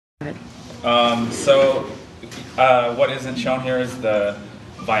What isn't shown here is the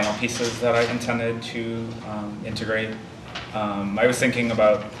vinyl pieces that I intended to integrate. I was thinking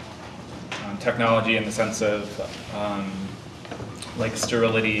about technology in the sense of like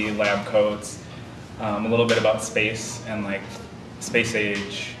sterility, lab coats, a little bit about space and like space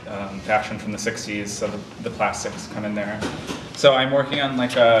age fashion from the 60s, so the plastics come in there. So I'm working on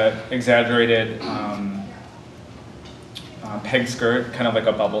like a exaggerated peg skirt, kind of like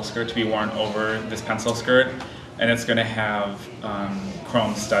a bubble skirt to be worn over this pencil skirt, and it's going to have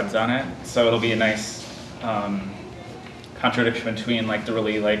chrome studs on it. So it'll be a nice contradiction between like the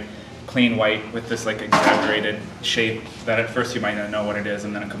really like clean white with this like exaggerated shape that at first you might not know what it is,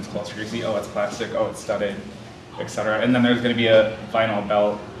 and then it comes closer, you see, oh, it's plastic, oh, it's studded, etc. And then there's going to be a vinyl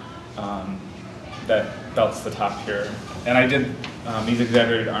belt that belts the top here. And I did these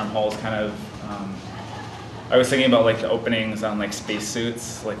exaggerated armholes kind of, I was thinking about like the openings on like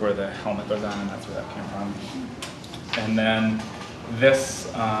spacesuits, like where the helmet goes on, and that's where that came from. And then this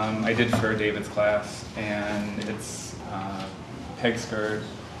I did for David's class, and it's peg skirt,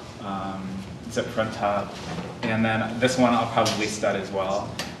 zip front top, and then this one I'll probably stud as well.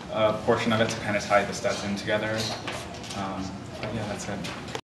 A portion of it to kind of tie the studs in together. But yeah, that's it.